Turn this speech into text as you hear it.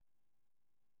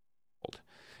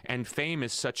And fame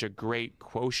is such a great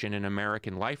quotient in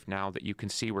American life now that you can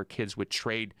see where kids would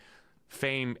trade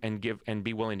fame and give and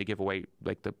be willing to give away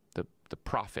like the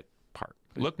profit part.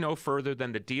 Look no further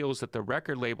than the deals that the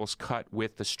record labels cut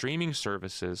with the streaming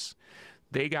services.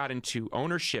 They got into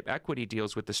ownership equity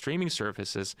deals with the streaming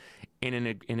services in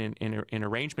an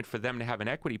arrangement for them to have an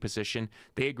equity position.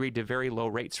 They agreed to very low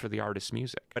rates for the artist's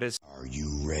music. Are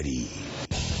you ready?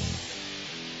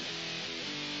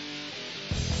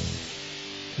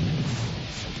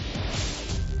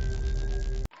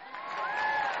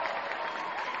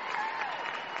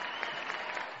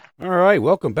 All right,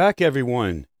 welcome back,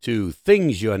 everyone, to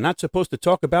Things You're Not Supposed to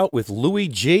Talk About with Louis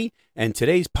G. And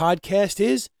today's podcast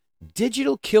is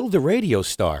Digital Killed the Radio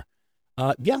Star.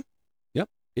 Yep,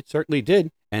 it certainly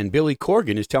did. And Billy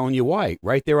Corgan is telling you why,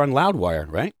 right there on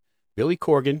Loudwire, right? Billy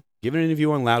Corgan giving an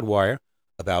interview on Loudwire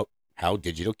about how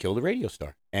digital killed the radio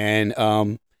star. And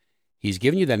he's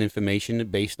giving you that information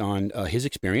based on his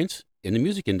experience in the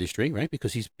music industry, right?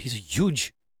 Because he's a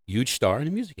huge star in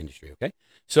the music industry, okay?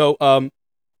 So,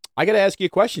 I got to ask you a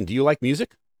question. Do you like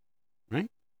music? Right?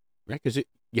 Because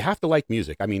you have to like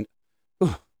music. I mean,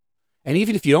 and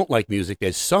even if you don't like music,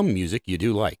 there's some music you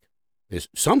do like. There's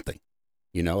something,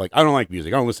 like I don't like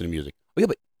music. I don't listen to music. Oh, yeah,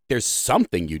 but there's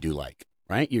something you do like,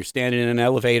 right? You're standing in an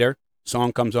elevator,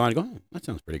 song comes on, you go, that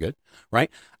sounds pretty good, right?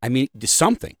 I mean, there's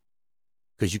something,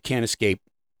 because you can't escape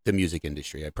the music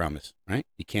industry, I promise, right?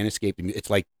 You can't escape it's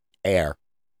like air.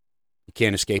 You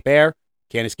can't escape air,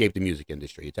 can't escape the music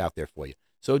industry. It's out there for you.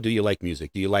 So do you like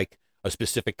music? Do you like a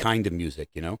specific kind of music,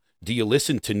 Do you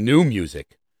listen to new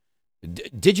music?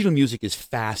 Digital music is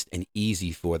fast and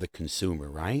easy for the consumer,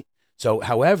 right? So,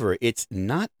 however, it's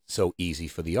not so easy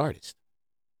for the artist.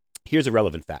 Here's a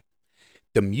relevant fact.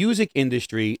 The music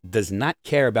industry does not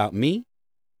care about me,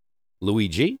 Louis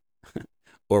G,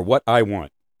 or what I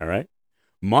want, all right?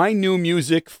 My new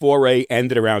music foray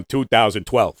ended around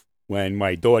 2012 when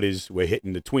my daughters were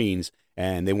hitting the tweens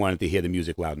and they wanted to hear the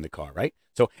music loud in the car, right?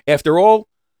 So after all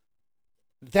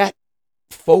that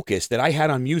focus that I had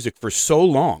on music for so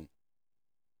long,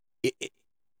 it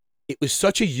was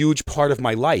such a huge part of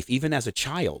my life, even as a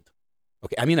child.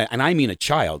 Okay, I mean a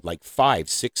child, like 5,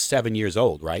 6, 7 years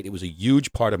old, right? It was a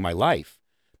huge part of my life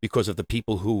because of the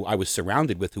people who I was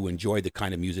surrounded with who enjoyed the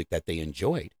kind of music that they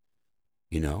enjoyed,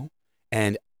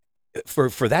 And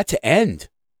for that to end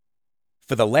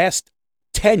for the last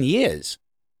 10 years,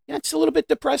 it's a little bit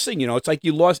depressing, It's like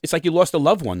you lost a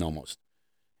loved one almost.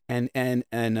 And I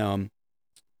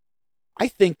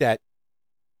think that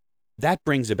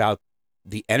brings about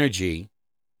the energy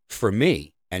for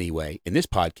me anyway in this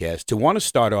podcast to want to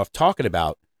start off talking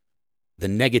about the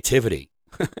negativity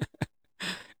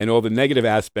and all the negative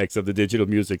aspects of the digital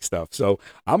music stuff. So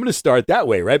I'm going to start that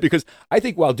way, right? Because I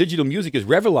think while digital music has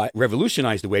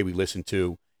revolutionized the way we listen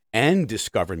to and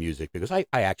discover music, because I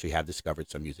actually have discovered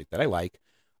some music that I like,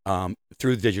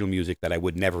 through digital music that I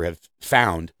would never have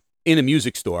found in a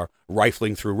music store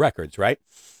rifling through records, right?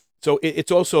 So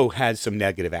it's also has some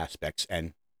negative aspects,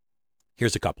 and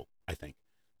here's a couple, I think.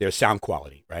 There's sound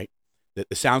quality, right? The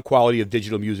sound quality of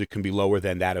digital music can be lower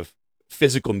than that of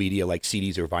physical media like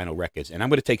CDs or vinyl records. And I'm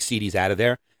going to take CDs out of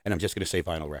there, and I'm just going to say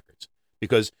vinyl records,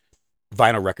 because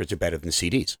vinyl records are better than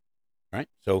CDs, right?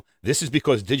 So this is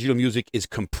because digital music is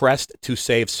compressed to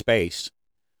save space,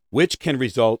 which can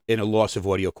result in a loss of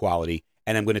audio quality.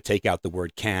 And I'm going to take out the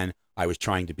word can. I was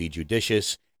trying to be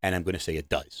judicious, and I'm going to say it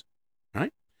does. All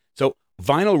right? So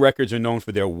vinyl records are known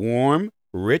for their warm,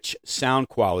 rich sound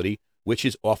quality, which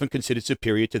is often considered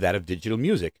superior to that of digital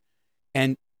music.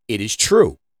 And it is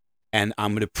true. And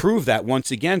I'm going to prove that once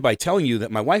again by telling you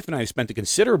that my wife and I have spent a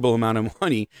considerable amount of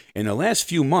money in the last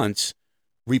few months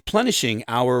replenishing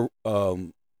our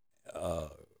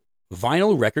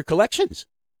vinyl record collections.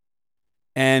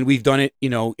 And we've done it,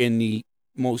 in the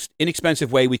most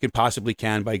inexpensive way we could possibly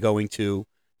can by going to,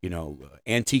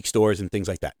 antique stores and things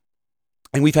like that.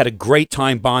 And we've had a great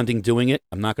time bonding doing it.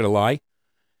 I'm not going to lie.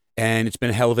 And it's been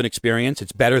a hell of an experience.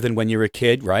 It's better than when you're a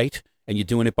kid, right? And you're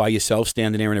doing it by yourself,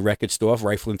 standing there in a record store,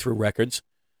 rifling through records.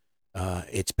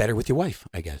 It's better with your wife,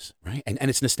 I guess, right? And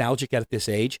it's nostalgic at this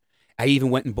age. I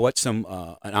even went and bought an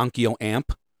Onkyo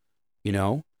amp,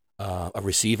 a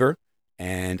receiver.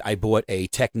 And I bought a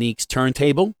Technics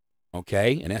turntable,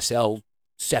 okay, an SL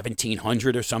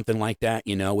 1700 or something like that,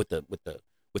 with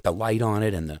the light on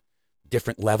it and the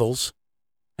different levels,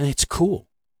 and it's cool,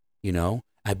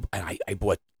 I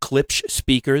bought Klipsch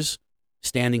speakers,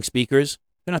 standing speakers.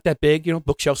 They're not that big,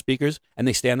 bookshelf speakers, and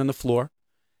they stand on the floor,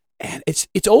 and it's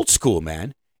old school,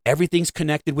 man. Everything's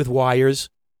connected with wires,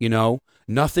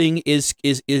 Nothing is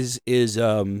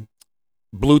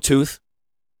Bluetooth,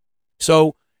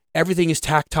 so. Everything is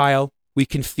tactile. We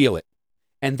can feel it.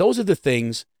 And those are the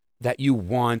things that you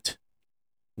want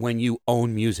when you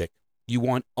own music. You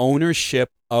want ownership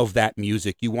of that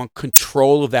music. You want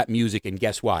control of that music. And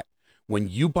guess what? When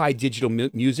you buy digital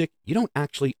music, you don't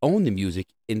actually own the music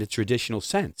in the traditional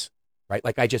sense, right?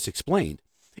 Like I just explained.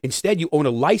 Instead, you own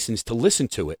a license to listen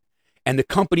to it. And the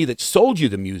company that sold you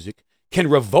the music can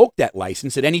revoke that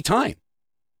license at any time.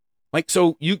 Like,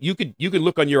 so you could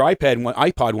look on your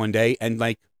iPod one day and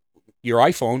like your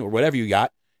iPhone or whatever you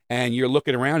got, and you're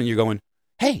looking around and you're going,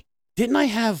 hey, didn't I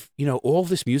have, all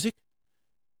this music?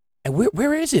 And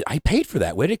where is it? I paid for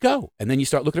that. Where'd it go? And then you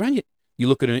start looking around. You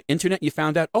look at the internet and you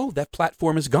found out, oh, that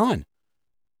platform is gone.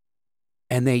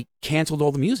 And they canceled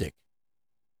all the music.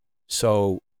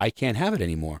 So I can't have it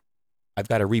anymore. I've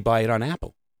got to rebuy it on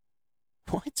Apple.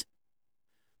 What?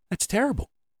 That's terrible.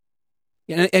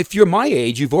 And if you're my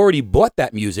age, you've already bought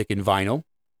that music in vinyl,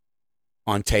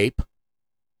 on tape,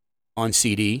 on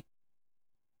CD,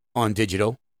 on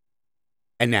digital,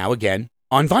 and now again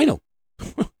on vinyl.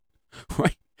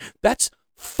 Right? That's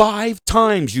 5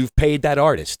 times you've paid that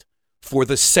artist for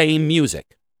the same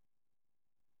music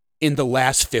in the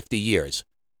last 50 years.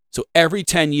 So every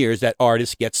 10 years, that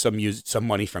artist gets some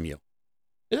money from you.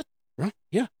 Is it? Right?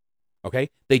 Yeah. Okay.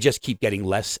 They just keep getting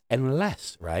less and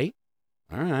less, right?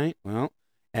 All right. Well,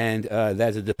 and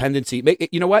that's a dependency.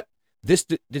 You know what? This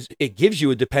it gives you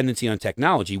a dependency on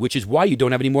technology, which is why you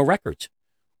don't have any more records,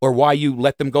 or why you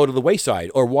let them go to the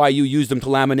wayside, or why you use them to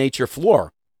laminate your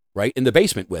floor, right, in the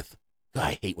basement with. God,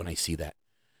 I hate when I see that.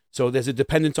 So there's a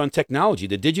dependence on technology.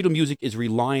 The digital music is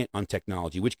reliant on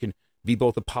technology, which can be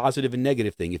both a positive and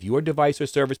negative thing. If your device or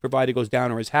service provider goes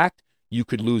down or is hacked, you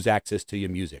could lose access to your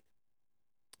music.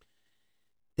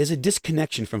 There's a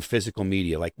disconnection from physical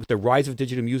media. Like with the rise of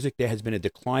digital music, there has been a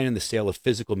decline in the sale of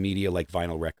physical media like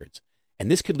vinyl records. And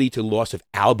this could lead to loss of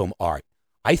album art.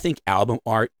 I think album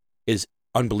art is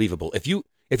unbelievable. If you're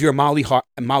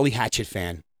a Molly Hatchet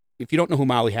fan, if you don't know who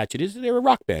Molly Hatchet is, they're a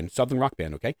rock band, Southern rock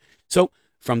band, okay? So,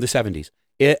 from the 70s.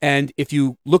 And if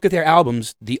you look at their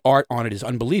albums, the art on it is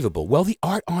unbelievable. Well, the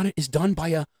art on it is done by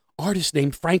an artist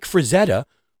named Frank Frazetta,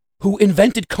 who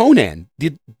invented Conan,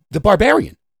 the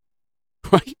Barbarian,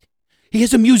 right? He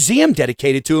has a museum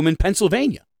dedicated to him in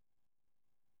Pennsylvania.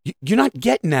 You're not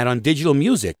getting that on digital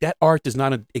music. That art does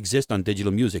not exist on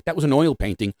digital music. That was an oil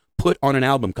painting put on an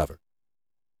album cover.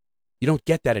 You don't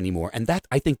get that anymore. And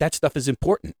I think that stuff is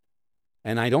important.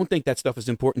 And I don't think that stuff is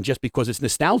important just because it's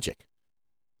nostalgic.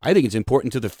 I think it's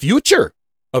important to the future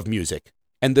of music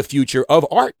and the future of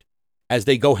art as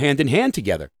they go hand in hand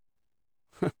together.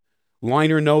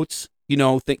 Liner notes,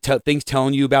 things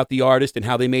telling you about the artist and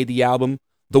how they made the album.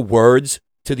 The words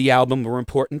to the album are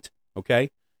important,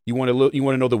 okay? You want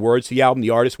to know the words to the album. The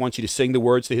artist wants you to sing the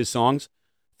words to his songs.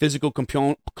 Physical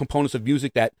components of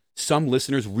music that some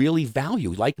listeners really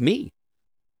value, like me.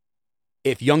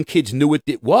 If young kids knew what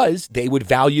it was, they would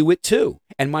value it too.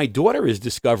 And my daughter is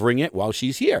discovering it while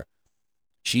she's here.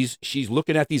 She's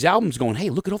looking at these albums going, hey,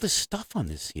 look at all this stuff on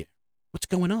this here. What's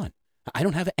going on? I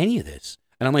don't have any of this.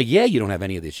 And I'm like, yeah, you don't have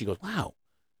any of this. She goes, wow,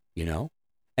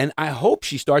 And I hope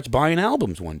she starts buying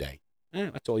albums one day.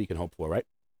 That's all you can hope for, right?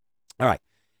 All right.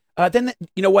 Then,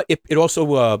 you know what? It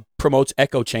also promotes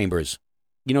echo chambers.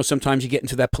 Sometimes you get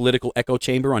into that political echo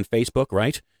chamber on Facebook,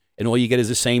 right? And all you get is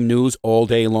the same news all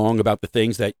day long about the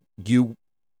things that you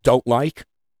don't like,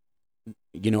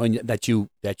 and that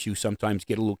you sometimes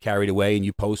get a little carried away and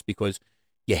you post because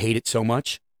you hate it so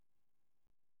much.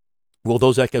 Well,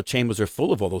 those echo chambers are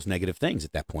full of all those negative things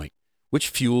at that point, which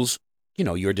fuels,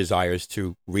 your desires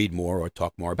to read more or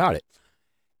talk more about it.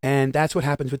 And that's what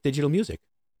happens with digital music.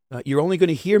 You're only going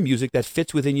to hear music that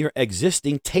fits within your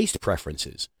existing taste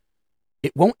preferences.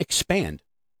 It won't expand.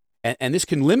 And this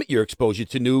can limit your exposure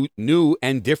to new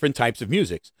and different types of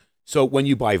music. So when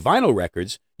you buy vinyl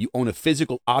records, you own a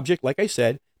physical object, like I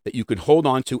said, that you can hold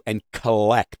on to and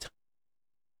collect.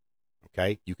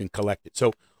 Okay? You can collect it.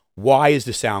 So why is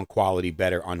the sound quality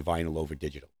better on vinyl over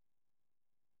digital?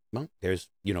 Well, there's,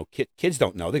 kids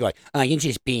don't know. They're like, oh, you're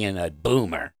just being a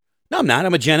boomer. No, I'm not.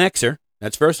 I'm a Gen Xer.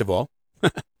 That's first of all.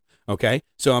 Okay?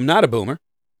 So I'm not a boomer.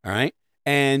 All right?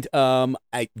 And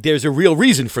there's a real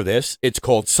reason for this. It's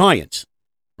called science,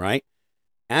 right?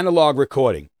 Analog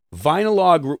recording. Vinyl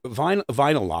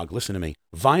log, listen to me.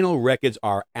 Vinyl records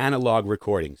are analog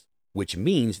recordings, which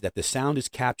means that the sound is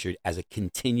captured as a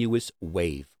continuous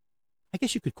wave. I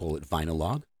guess you could call it vinyl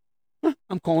log.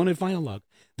 I'm calling it vinyl log.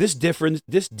 This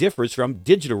differs from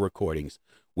digital recordings,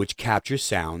 which capture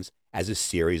sounds as a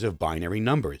series of binary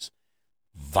numbers.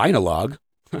 Vinyl log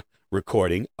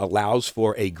recording allows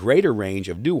for a greater range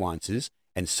of nuances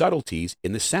and subtleties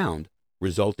in the sound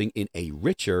resulting in a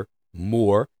richer,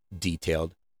 more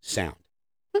detailed sound.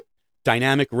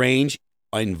 Dynamic range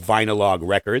in vinylog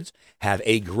records have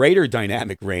a greater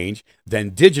dynamic range than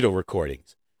digital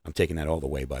recordings. I'm taking that all the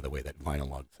way, by the way, that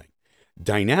vinylog thing.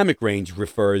 Dynamic range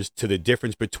refers to the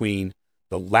difference between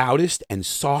the loudest and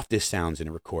softest sounds in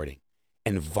a recording.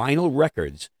 And vinyl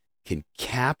records can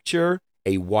capture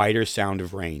a wider sound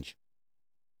of range.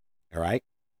 All right?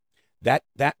 That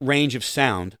range of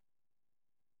sound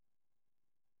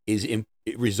it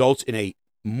results in a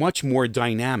much more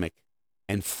dynamic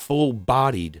and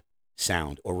full-bodied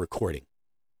sound or recording.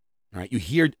 All right? You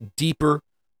hear deeper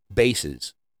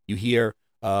basses. You hear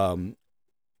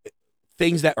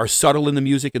things that are subtle in the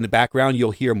music in the background,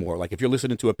 you'll hear more. Like if you're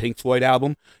listening to a Pink Floyd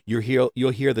album, you'll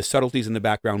hear the subtleties in the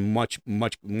background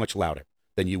much louder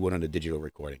than you would on a digital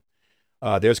recording.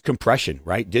 There's compression,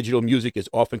 right? Digital music is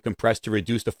often compressed to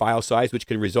reduce the file size, which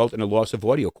can result in a loss of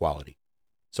audio quality.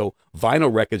 So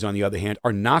vinyl records, on the other hand,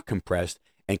 are not compressed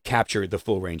and capture the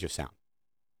full range of sound.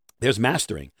 There's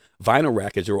mastering. Vinyl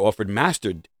records are often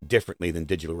mastered differently than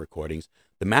digital recordings.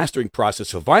 The mastering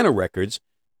process for vinyl records,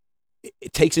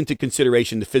 it takes into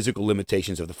consideration the physical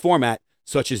limitations of the format,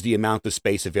 such as the amount of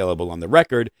space available on the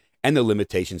record and the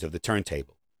limitations of the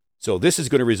turntable. So this is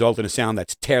going to result in a sound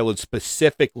that's tailored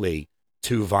specifically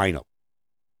to vinyl,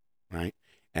 right?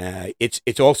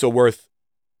 It's also worth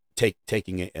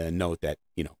taking a note that,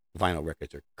 vinyl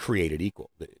records are created equal.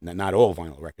 Not all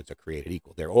vinyl records are created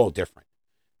equal. They're all different.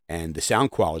 And the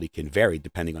sound quality can vary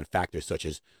depending on factors such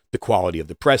as the quality of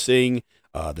the pressing,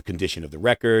 the condition of the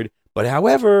record. But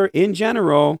however, in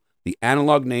general, the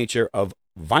analog nature of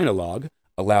vinylog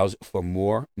allows for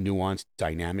more nuanced,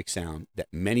 dynamic sound that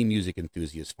many music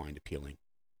enthusiasts find appealing.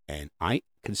 And I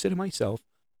consider myself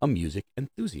a music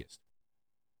enthusiast.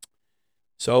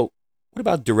 So what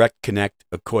about direct connect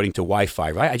according to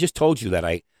Wi-Fi, right? I just told you that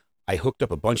I hooked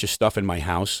up a bunch of stuff in my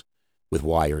house with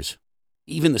wires.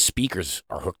 Even the speakers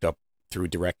are hooked up through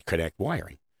direct connect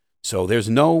wiring. So there's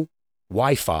no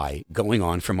Wi-Fi going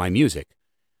on for my music.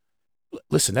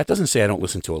 Listen, that doesn't say I don't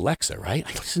listen to Alexa, right?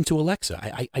 I listen to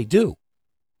Alexa. I do.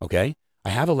 Okay? I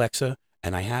have Alexa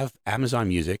and I have Amazon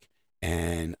Music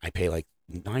and I pay like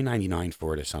 $9.99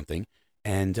 for it or something.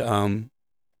 And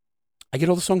I get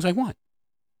all the songs I want.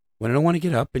 When I don't want to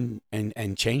get up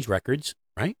and change records,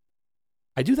 right?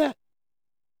 I do that.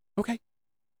 Okay.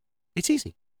 It's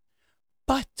easy.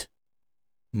 But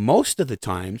most of the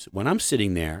times when I'm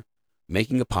sitting there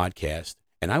making a podcast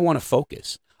and I want to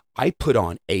focus, I put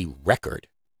on a record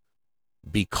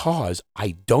because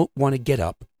I don't want to get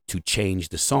up to change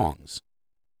the songs.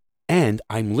 And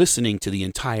I'm listening to the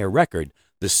entire record.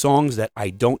 The songs that I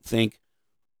don't think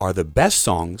are the best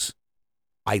songs,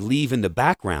 I leave in the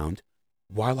background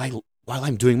while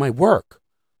I'm doing my work.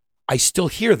 I still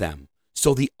hear them.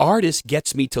 So the artist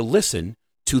gets me to listen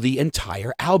to the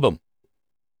entire album.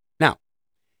 Now,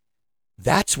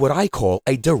 that's what I call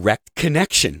a direct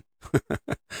connection.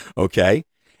 Okay?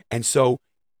 And so,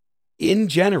 in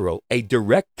general, a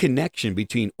direct connection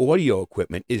between audio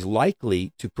equipment is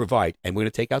likely to provide, and we're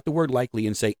going to take out the word likely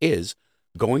and say is,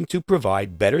 going to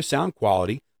provide better sound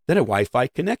quality than a Wi-Fi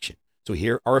connection. So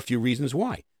here are a few reasons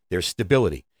why. There's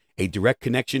stability. A direct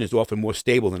connection is often more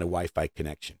stable than a Wi-Fi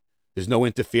connection. There's no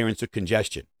interference or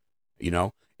congestion.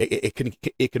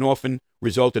 It can often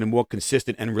result in a more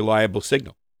consistent and reliable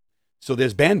signal. So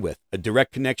there's bandwidth. A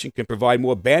direct connection can provide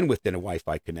more bandwidth than a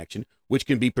Wi-Fi connection, which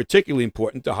can be particularly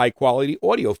important to high-quality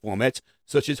audio formats,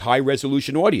 such as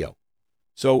high-resolution audio.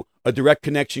 So a direct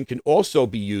connection can also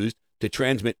be used to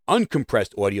transmit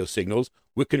uncompressed audio signals,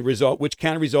 which can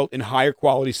result in higher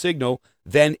quality signal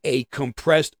than a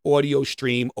compressed audio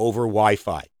stream over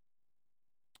Wi-Fi.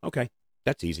 Okay,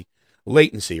 that's easy.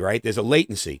 Latency, right? There's a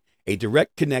latency. A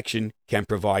direct connection can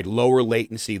provide lower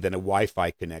latency than a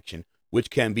Wi-Fi connection, which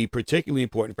can be particularly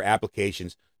important for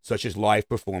applications such as live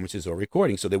performances or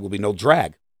recordings. So there will be no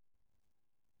drag,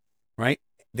 right?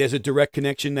 There's a direct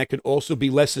connection that can also be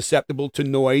less susceptible to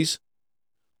noise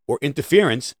or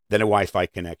interference than a Wi-Fi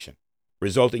connection,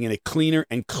 resulting in a cleaner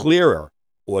and clearer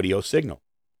audio signal.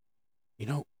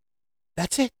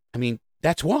 That's it.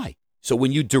 That's why. So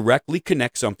when you directly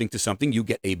connect something to something, you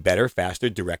get a better, faster,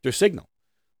 directer signal.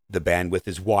 The bandwidth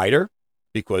is wider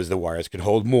because the wires can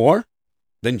hold more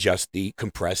than just the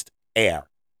compressed air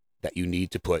that you need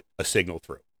to put a signal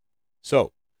through.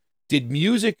 So, did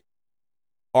music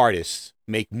artists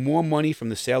make more money from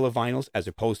the sale of vinyls as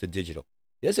opposed to digital?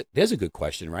 There's a good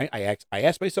question, right? I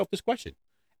ask myself this question,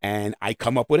 and I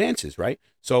come up with answers, right?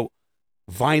 So,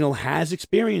 vinyl has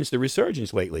experienced a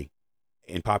resurgence lately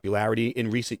in popularity in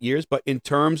recent years, but in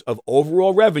terms of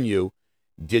overall revenue,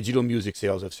 digital music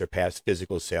sales have surpassed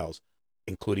physical sales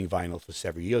including vinyl, for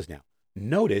several years now.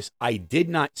 Notice I did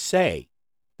not say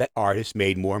that artists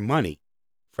made more money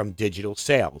from digital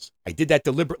sales. I did that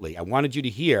deliberately. I wanted you to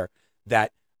hear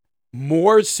that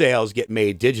more sales get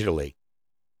made digitally.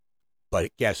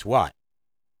 But guess what?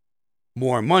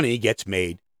 More money gets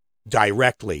made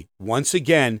directly. Once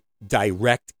again,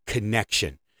 direct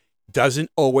connection. Doesn't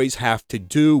always have to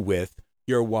do with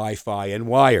your Wi-Fi and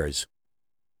wires.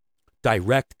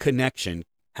 Direct connection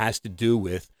has to do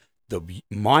with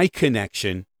my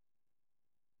connection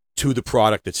to the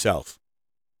product itself.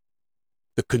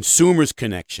 The consumer's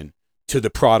connection to the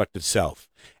product itself.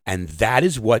 And that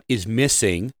is what is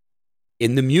missing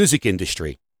in the music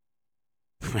industry,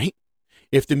 right?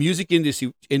 If the music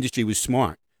industry was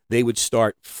smart, they would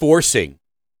start forcing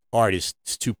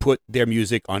artists to put their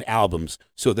music on albums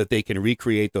so that they can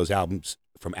recreate those albums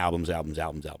from albums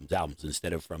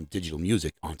instead of from digital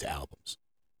music onto albums.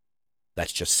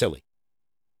 That's just silly.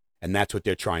 And that's what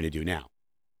they're trying to do now.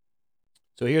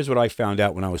 So here's what I found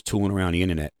out when I was tooling around the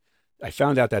internet. I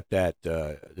found out that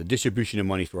the distribution of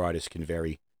money for artists can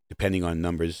vary depending on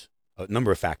a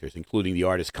number of factors, including the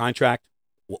artist's contract,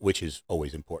 which is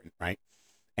always important, right?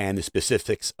 And the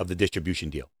specifics of the distribution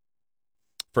deal.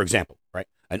 For example, right,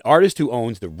 an artist who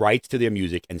owns the rights to their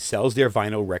music and sells their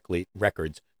vinyl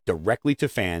records directly to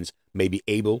fans may be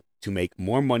able to make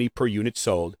more money per unit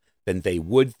sold than they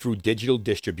would through digital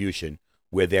distribution,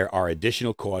 where there are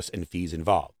additional costs and fees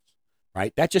involved,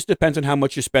 right? That just depends on how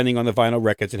much you're spending on the vinyl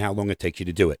records and how long it takes you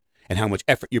to do it and how much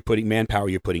effort manpower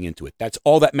you're putting into it. That's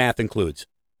all that math includes,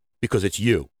 because it's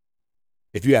you.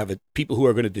 If you have people who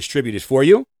are going to distribute it for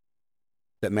you,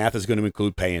 that math is going to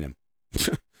include paying them.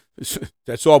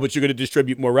 That's all, but you're going to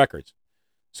distribute more records.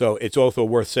 So it's also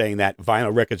worth saying that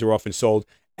vinyl records are often sold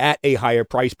at a higher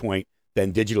price point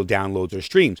than digital downloads or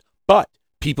streams. But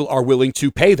people are willing to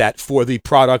pay that for the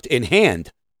product in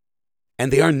hand.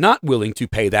 And they are not willing to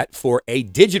pay that for a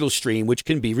digital stream, which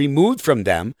can be removed from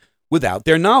them without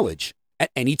their knowledge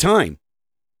at any time.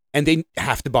 And they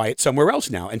have to buy it somewhere else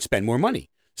now and spend more money.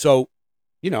 So,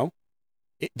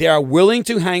 they are willing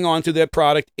to hang on to their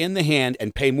product in the hand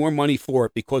and pay more money for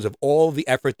it because of all the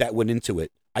effort that went into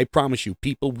it. I promise you,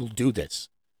 people will do this,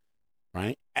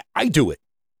 right? I do it.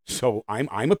 So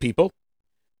I'm a people.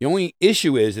 The only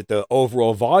issue is that the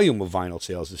overall volume of vinyl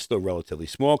sales is still relatively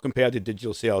small compared to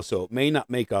digital sales, so it may not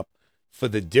make up for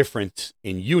the difference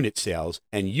in unit sales.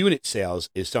 And unit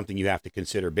sales is something you have to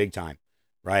consider big time,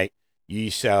 right? You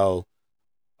sell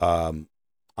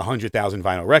 100,000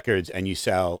 vinyl records and you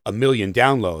sell 1 million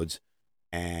downloads,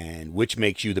 and which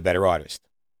makes you the better artist?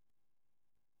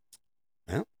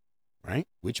 Well, right?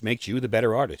 Which makes you the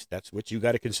better artist? That's what you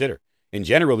got to consider. In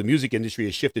general, the music industry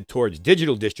has shifted towards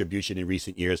digital distribution in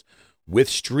recent years, with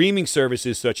streaming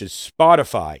services such as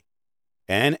Spotify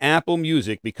and Apple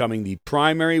Music becoming the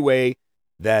primary way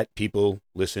that people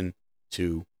listen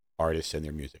to artists and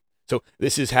their music. So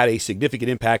this has had a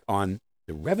significant impact on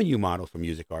the revenue model for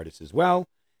music artists as well,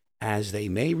 as they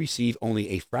may receive only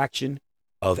a fraction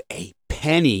of a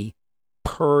penny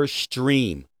per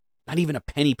stream. Not even a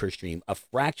penny per stream, a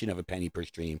fraction of a penny per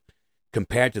stream,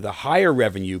 compared to the higher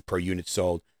revenue per unit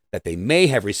sold that they may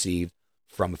have received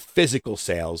from physical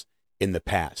sales in the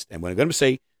past. And when I'm going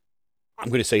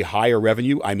to say higher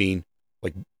revenue, I mean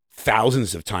like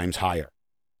thousands of times higher.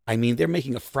 I mean, they're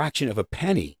making a fraction of a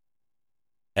penny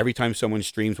every time someone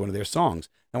streams one of their songs.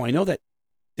 Now, I know that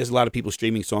there's a lot of people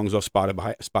streaming songs off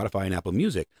Spotify and Apple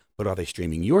Music, but are they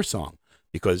streaming your song?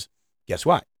 Because guess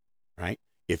what, right?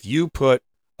 If you put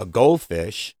a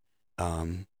goldfish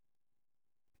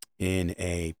in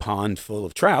a pond full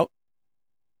of trout,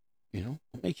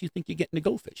 what makes you think you're getting a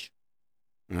goldfish?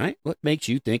 All right? What makes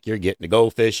you think you're getting a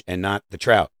goldfish and not the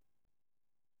trout?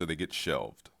 So they get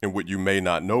shelved. And what you may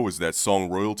not know is that song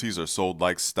royalties are sold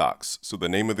like stocks. So the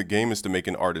name of the game is to make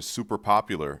an artist super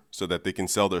popular so that they can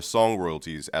sell their song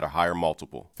royalties at a higher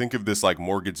multiple. Think of this like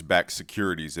mortgage-backed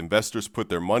securities. Investors put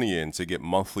their money in to get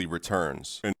monthly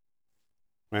returns.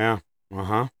 Well,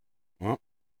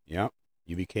 yeah.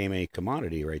 You became a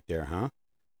commodity right there, huh?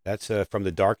 That's from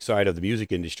the dark side of the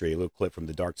music industry. A little clip from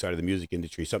the dark side of the music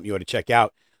industry. Something you ought to check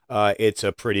out. It's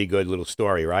a pretty good little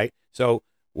story, right? So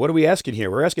what are we asking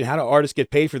here? We're asking, how do artists get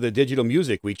paid for the digital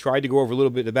music? We tried to go over a little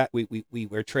bit of that. We're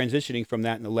transitioning from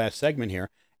that in the last segment here.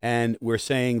 And we're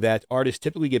saying that artists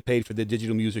typically get paid for the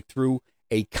digital music through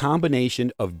a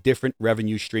combination of different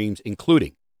revenue streams,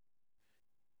 including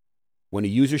when a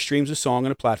user streams a song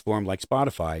on a platform like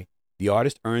Spotify, the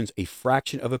artist earns a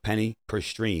fraction of a penny per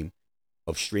stream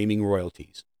of streaming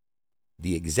royalties.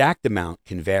 The exact amount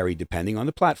can vary depending on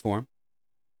the platform,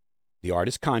 the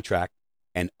artist's contract,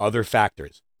 and other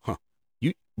factors.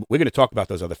 We're going to talk about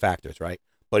those other factors, right?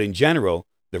 But in general,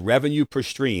 the revenue per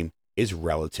stream is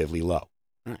relatively low.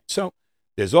 All right. So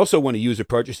there's also when a user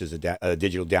purchases a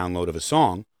digital download of a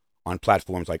song on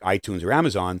platforms like iTunes or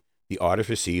Amazon, the artist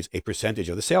receives a percentage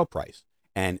of the sale price.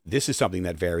 And this is something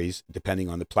that varies depending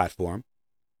on the platform,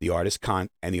 the artist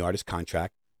and the artist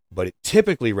contract, but it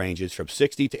typically ranges from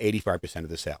 60 to 85% of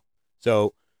the sale.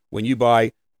 So when you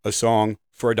buy a song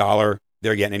for $1,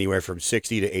 they're getting anywhere from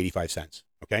 60 to 85 cents.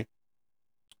 Okay.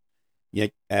 Yeah.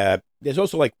 There's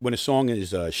also like when a song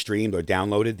is streamed or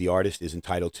downloaded, the artist is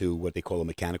entitled to what they call a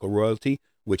mechanical royalty,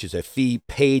 which is a fee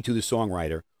paid to the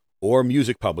songwriter or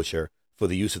music publisher for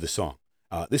the use of the song.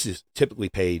 This is typically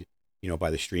paid,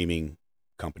 by the streaming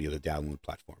company or the download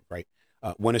platform, right?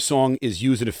 When a song is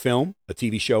used in a film, a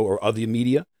TV show, or other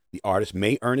media, the artist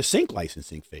may earn a sync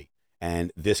licensing fee,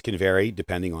 and this can vary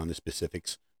depending on the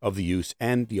specifics of the use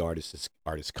and the artist's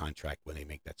contract when they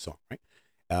make that song, right?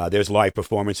 There's live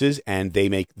performances, and they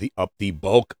make up the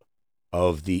bulk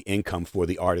of the income for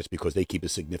the artist because they keep a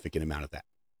significant amount of that.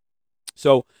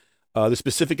 So the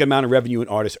specific amount of revenue an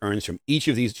artist earns from each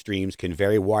of these streams can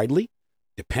vary widely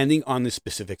depending on the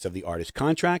specifics of the artist's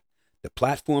contract, the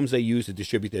platforms they use to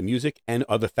distribute their music, and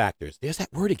other factors. There's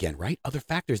that word again, right? Other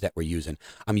factors that we're using.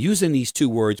 I'm using these two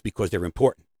words because they're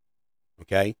important,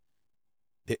 okay?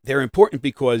 They're important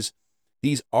because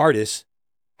these artists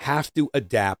have to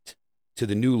adapt to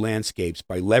the new landscapes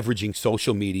by leveraging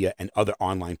social media and other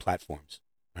online platforms,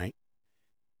 right?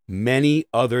 Many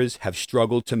others have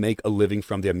struggled to make a living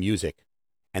from their music,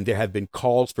 and there have been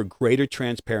calls for greater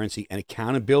transparency and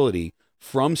accountability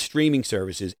from streaming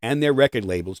services and their record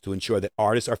labels to ensure that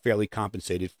artists are fairly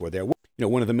compensated for their work.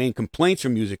 One of the main complaints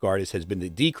from music artists has been the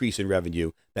decrease in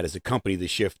revenue that has accompanied the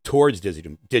shift towards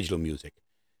digital music,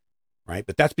 right?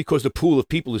 But that's because the pool of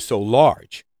people is so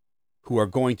large who are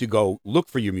going to go look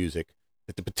for your music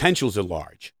that the potentials are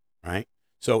large, right?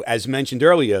 So as mentioned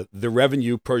earlier, the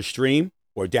revenue per stream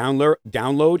or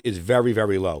download is very,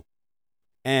 very low.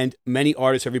 And many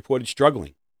artists have reported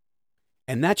struggling.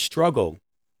 And that struggle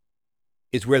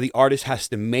is where the artist has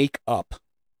to make up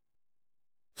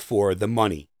for the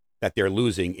money that they're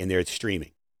losing in their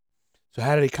streaming. So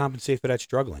how do they compensate for that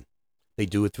struggling? They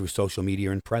do it through social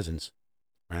media and presence,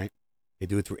 right? They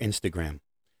do it through Instagram.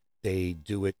 They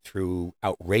do it through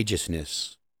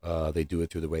outrageousness. They do it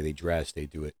through the way they dress. They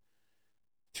do it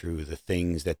through the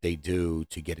things that they do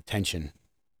to get attention.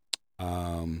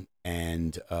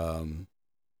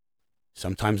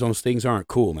 Sometimes those things aren't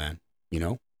cool, man,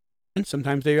 and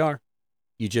sometimes they are.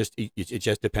 It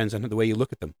just depends on the way you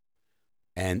look at them.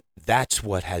 And that's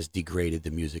what has degraded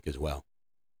the music as well,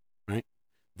 right?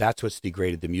 That's what's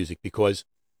degraded the music because,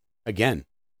 again,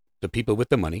 the people with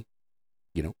the money,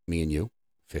 me and you,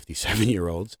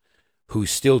 57-year-olds, who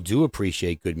still do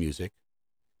appreciate good music,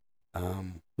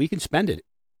 we can spend it,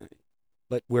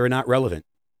 but we're not relevant.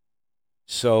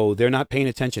 So they're not paying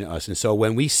attention to us. And so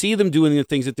when we see them doing the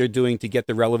things that they're doing to get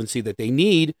the relevancy that they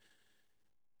need,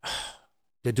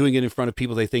 they're doing it in front of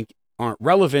people they think aren't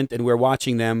relevant, and we're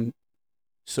watching them.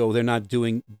 So they're not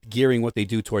gearing what they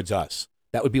do towards us.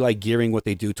 That would be like gearing what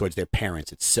they do towards their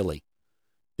parents. It's silly.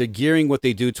 They're gearing what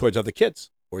they do towards other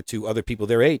kids or to other people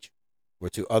their age or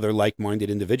to other like-minded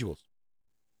individuals.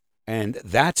 And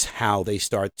that's how they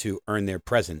start to earn their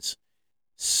presence.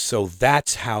 So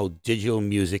that's how digital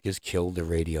music has killed the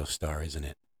radio star, isn't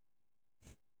it?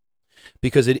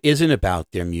 Because it isn't about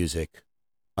their music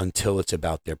until it's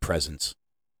about their presence.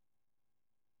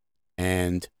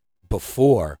 And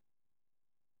before,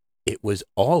 it was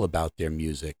all about their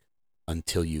music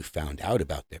until you found out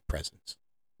about their presence.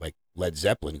 Like Led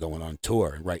Zeppelin going on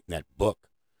tour and writing that book,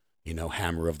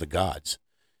 Hammer of the Gods.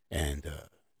 And,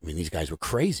 these guys were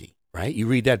crazy, right? You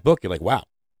read that book, you're like, wow,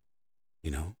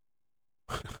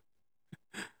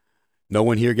 No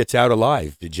One Here Gets Out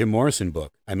Alive, the Jim Morrison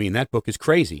book. That book is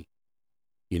crazy.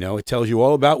 It tells you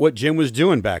all about what Jim was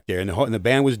doing back there and the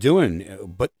band was doing.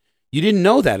 But you didn't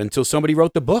know that until somebody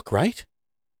wrote the book, right?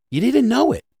 You didn't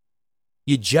know it.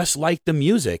 You just liked the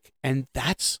music. And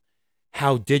that's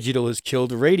how digital has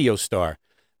killed a radio star.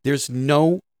 There's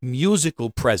no musical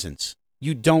presence.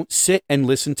 You don't sit and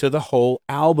listen to the whole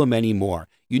album anymore.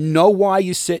 You know why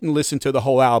you sit and listen to the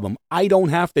whole album. I don't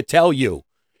have to tell you.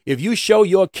 If you show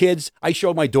your kids, I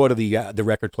showed my daughter the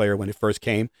record player when it first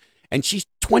came, and she's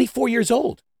 24 years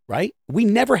old, right? We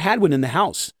never had one in the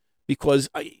house because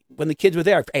when the kids were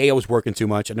there, A, I was working too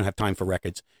much. I don't have time for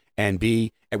records. And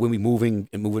B, and when we moving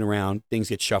around, things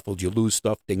get shuffled. You lose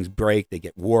stuff. Things break. They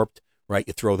get warped, right?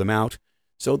 You throw them out.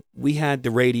 So we had the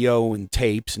radio and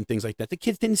tapes and things like that. The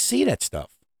kids didn't see that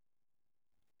stuff.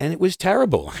 And it was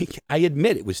terrible. I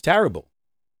admit it was terrible.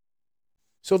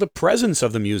 So the presence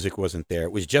of the music wasn't there.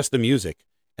 It was just the music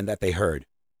and that they heard.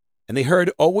 And they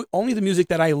heard only the music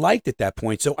that I liked at that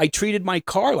point. So I treated my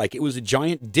car like it was a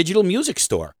giant digital music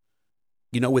store,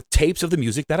 with tapes of the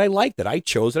music that I liked, that I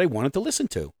chose, that I wanted to listen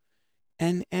to.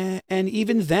 And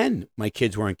even then, my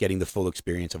kids weren't getting the full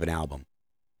experience of an album.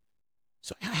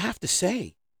 So I have to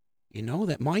say,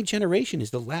 that my generation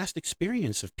is the last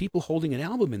experience of people holding an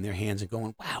album in their hands and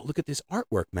going, wow, look at this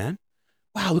artwork, man.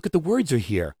 Wow, look at the words are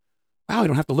here. Wow, I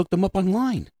don't have to look them up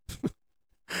online.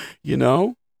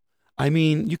 I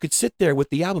mean, you could sit there with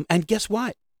the album, and guess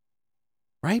what?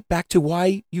 Right? Back to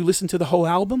why you listen to the whole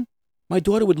album. My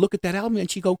daughter would look at that album and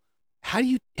she'd go, how do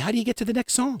you get to the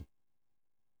next song?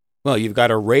 Well, you've got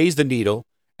to raise the needle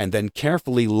and then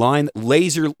carefully line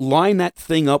that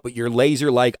thing up with your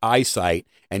laser-like eyesight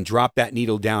and drop that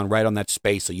needle down right on that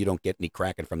space so you don't get any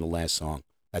cracking from the last song.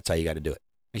 That's how you got to do it.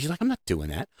 And she's like, I'm not doing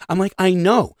that. I'm like, I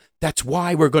know. That's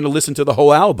why we're going to listen to the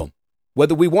whole album,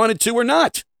 whether we wanted to or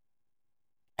not.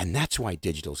 And that's why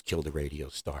digital's killed the radio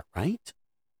star, right?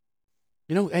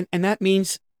 And that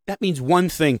means one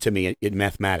thing to me in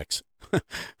mathematics,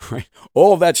 right?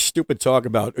 All that stupid talk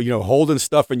about, holding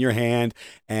stuff in your hand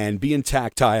and being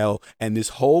tactile and this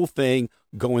whole thing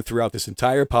going throughout this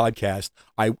entire podcast,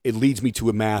 it leads me to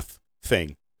a math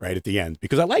thing right at the end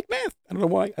because I like math. I don't know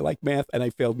why. I like math and I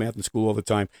failed math in school all the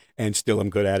time and still I'm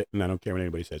good at it and I don't care what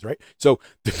anybody says, right? So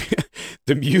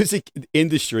the music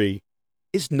industry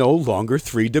is no longer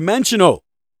three-dimensional.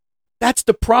 That's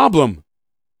the problem,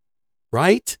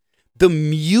 right? The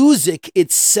music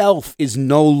itself is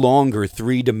no longer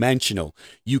three-dimensional.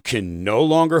 You can no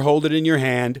longer hold it in your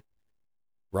hand,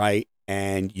 right?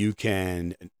 And you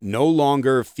can no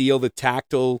longer feel the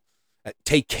tactile,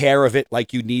 take care of it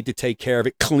like you need to take care of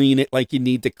it, clean it like you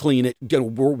need to clean it,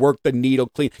 work the needle,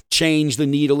 change the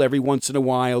needle every once in a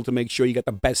while to make sure you got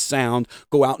the best sound,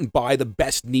 go out and buy the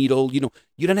best needle. You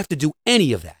don't have to do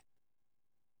any of that.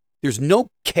 There's no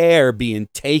care being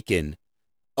taken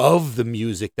of the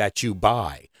music that you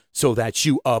buy so that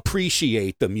you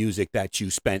appreciate the music that you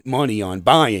spent money on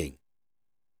buying.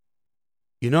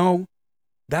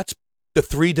 That's the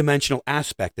three-dimensional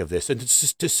aspect of this. And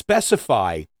to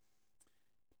specify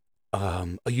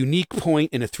a unique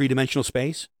point in a three-dimensional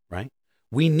space, right?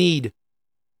 We need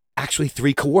actually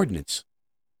three coordinates,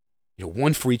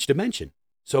 one for each dimension.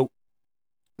 So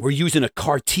we're using a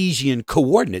Cartesian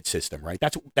coordinate system, right?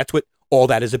 That's what all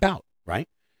that is about, right?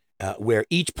 Where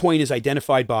each point is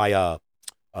identified by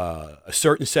a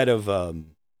certain set of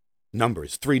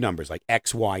numbers, three numbers like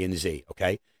X, Y, and Z,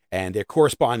 okay? And they're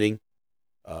corresponding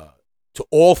to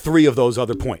all three of those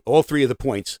other points, all three of the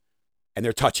points, and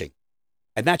they're touching.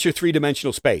 And that's your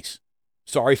three-dimensional space.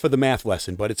 Sorry for the math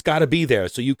lesson, but it's got to be there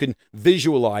so you can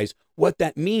visualize what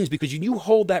that means because you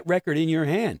hold that record in your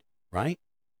hand, right?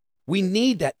 We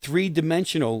need that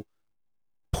three-dimensional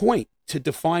point to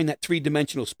define that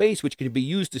three-dimensional space, which can be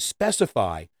used to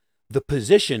specify the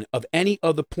position of any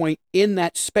other point in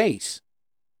that space.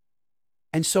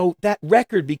 And so that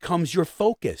record becomes your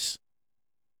focus.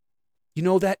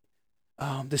 That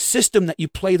the system that you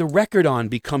play the record on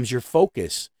becomes your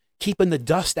focus. Keeping the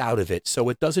dust out of it so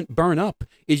it doesn't burn up.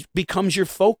 It becomes your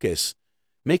focus.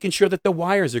 Making sure that the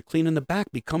wires are clean in the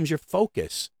back becomes your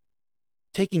focus.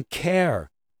 Taking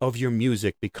care of your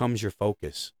music becomes your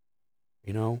focus.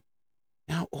 Now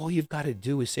all you've got to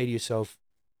do is say to yourself,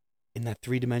 in that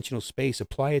three-dimensional space,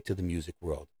 apply it to the music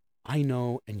world. I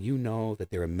know and you know that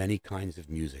there are many kinds of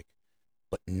music,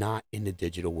 but not in the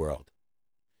digital world.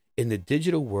 In the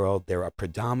digital world, there are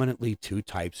predominantly two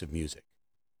types of music.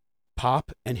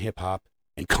 Pop and hip-hop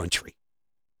and country.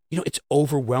 It's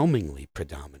overwhelmingly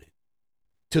predominant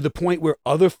to the point where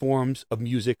other forms of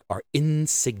music are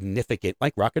insignificant,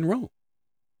 like rock and roll.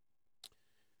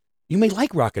 You may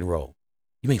like rock and roll.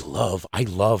 I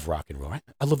love rock and roll.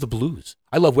 I love the blues.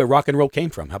 I love where rock and roll came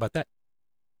from. How about that?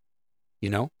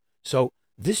 So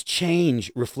this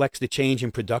change reflects the change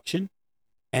in production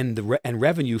and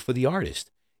revenue for the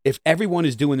artist. If everyone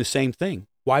is doing the same thing,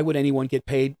 why would anyone get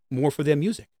paid more for their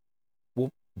music?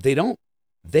 Well, they don't.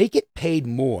 They get paid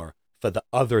more for the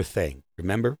other thing.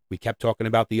 Remember, we kept talking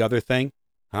about the other thing,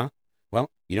 huh? Well,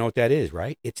 you know what that is,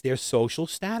 right? It's their social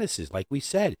statuses, like we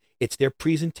said. It's their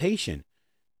presentation.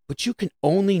 But you can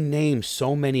only name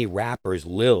so many rappers,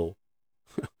 Lil,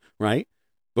 right?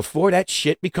 Before that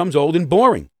shit becomes old and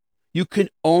boring. You can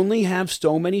only have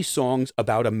so many songs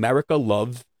about America,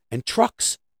 love, and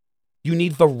trucks. You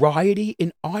need variety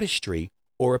in artistry,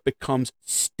 or it becomes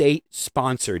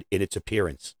state-sponsored in its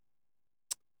appearance.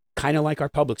 Kind of like our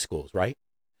public schools, right?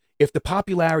 If the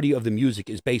popularity of the music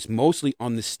is based mostly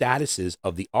on the statuses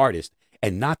of the artist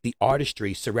and not the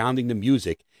artistry surrounding the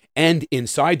music, and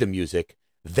inside the music,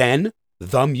 then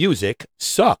the music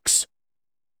sucks.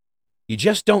 You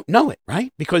just don't know it,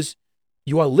 right? Because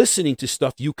you are listening to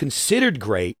stuff you considered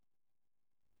great,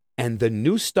 and the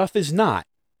new stuff is not.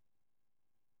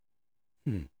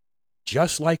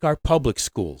 Just like our public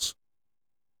schools.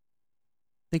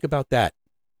 Think about that.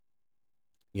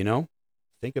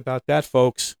 Think about that,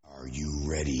 folks. Are you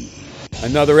ready?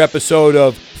 Another episode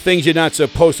of Things You're Not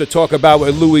Supposed to Talk About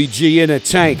with Louis G in a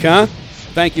tank, huh?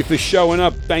 Thank you for showing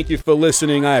up. Thank you for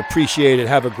listening. I appreciate it.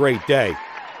 Have a great day.